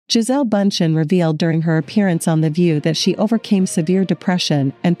Gisele Bündchen revealed during her appearance on The View that she overcame severe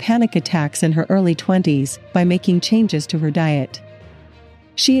depression and panic attacks in her early 20s by making changes to her diet.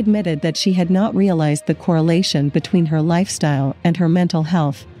 She admitted that she had not realized the correlation between her lifestyle and her mental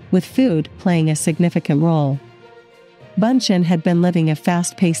health, with food playing a significant role. Bündchen had been living a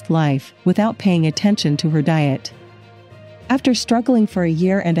fast-paced life without paying attention to her diet. After struggling for a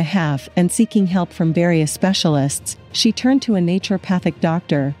year and a half and seeking help from various specialists, she turned to a naturopathic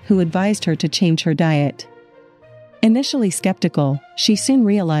doctor who advised her to change her diet. Initially skeptical, she soon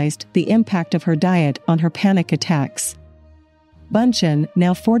realized the impact of her diet on her panic attacks. Bündchen,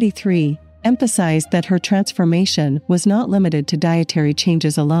 now 43, emphasized that her transformation was not limited to dietary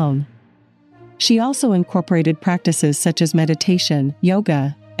changes alone. She also incorporated practices such as meditation,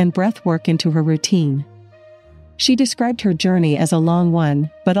 yoga, and breath work into her routine. She described her journey as a long one,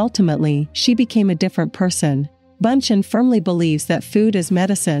 but ultimately, she became a different person. Bündchen firmly believes that food is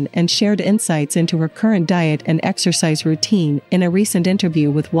medicine and shared insights into her current diet and exercise routine in a recent interview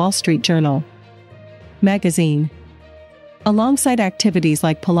with Wall Street Journal magazine. Alongside activities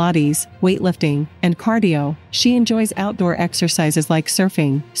like Pilates, weightlifting, and cardio, she enjoys outdoor exercises like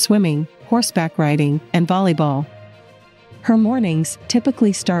surfing, swimming, horseback riding, and volleyball. Her mornings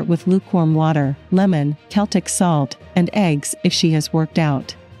typically start with lukewarm water, lemon, Celtic salt, and eggs if she has worked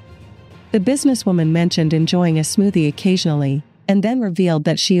out. The businesswoman mentioned enjoying a smoothie occasionally, and then revealed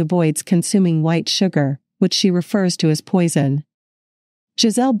that she avoids consuming white sugar, which she refers to as poison.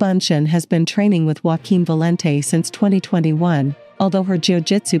 Gisele Bündchen has been training with Joaquin Valente since 2021, although her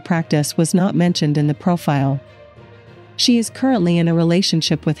jiu-jitsu practice was not mentioned in the profile. She is currently in a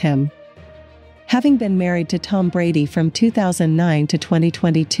relationship with him. Having been married to Tom Brady from 2009 to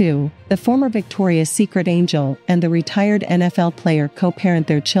 2022, the former Victoria's Secret angel and the retired NFL player co-parent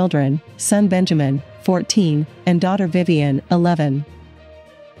their children, son Benjamin, 14, and daughter Vivian, 11.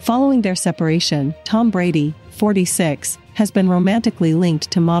 Following their separation, Tom Brady, 46, has been romantically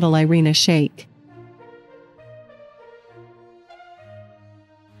linked to model Irina Shayk.